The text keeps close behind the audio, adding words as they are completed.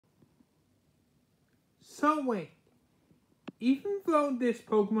So wait, even though this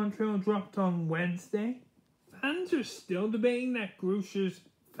Pokemon trailer dropped on Wednesday, fans are still debating that Grusha's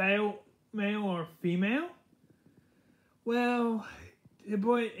male or female? Well, to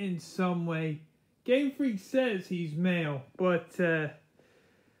put it in some way, Game Freak says he's male, but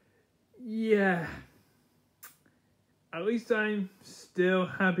yeah. At least I'm still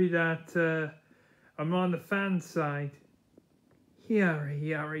happy that I'm on the fan side.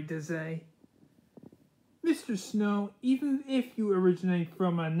 Yari to say. Mr. Snow, even if you originate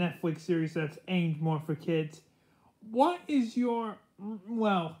from a Netflix series that's aimed more for kids, what is your,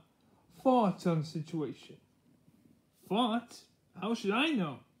 well, thoughts on the situation? Thoughts? How should I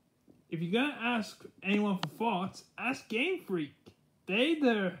know? If you're gonna ask anyone for thoughts, ask Game Freak.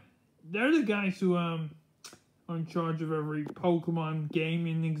 They're the guys who are in charge of every Pokemon game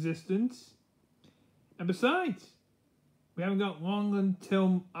in existence. And besides, we haven't got long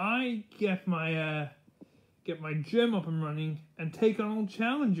until I get my gym up and running and take on all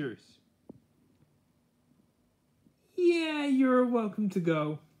challengers. Yeah, you're welcome to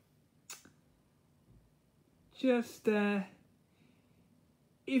go. Just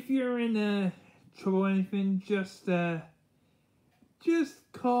if you're in trouble or anything, just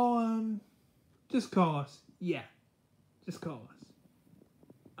call us. Yeah, just call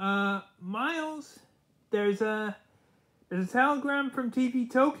us. Miles, there's a telegram from TV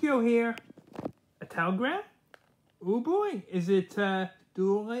Tokyo here. A telegram? Oh boy, is it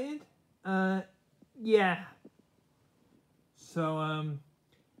duel related? Yeah. So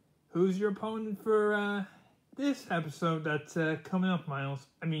who's your opponent for this episode that's coming up, Miles?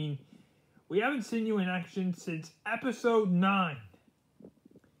 I mean, we haven't seen you in action since episode 9.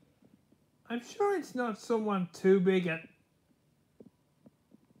 I'm sure it's not someone too big at...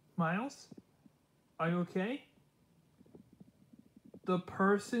 Miles? Are you okay? The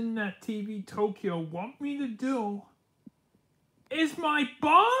person that TV Tokyo want me to do is my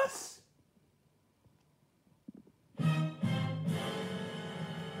boss?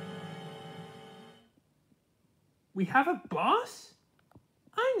 We have a boss?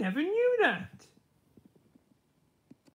 I never knew that.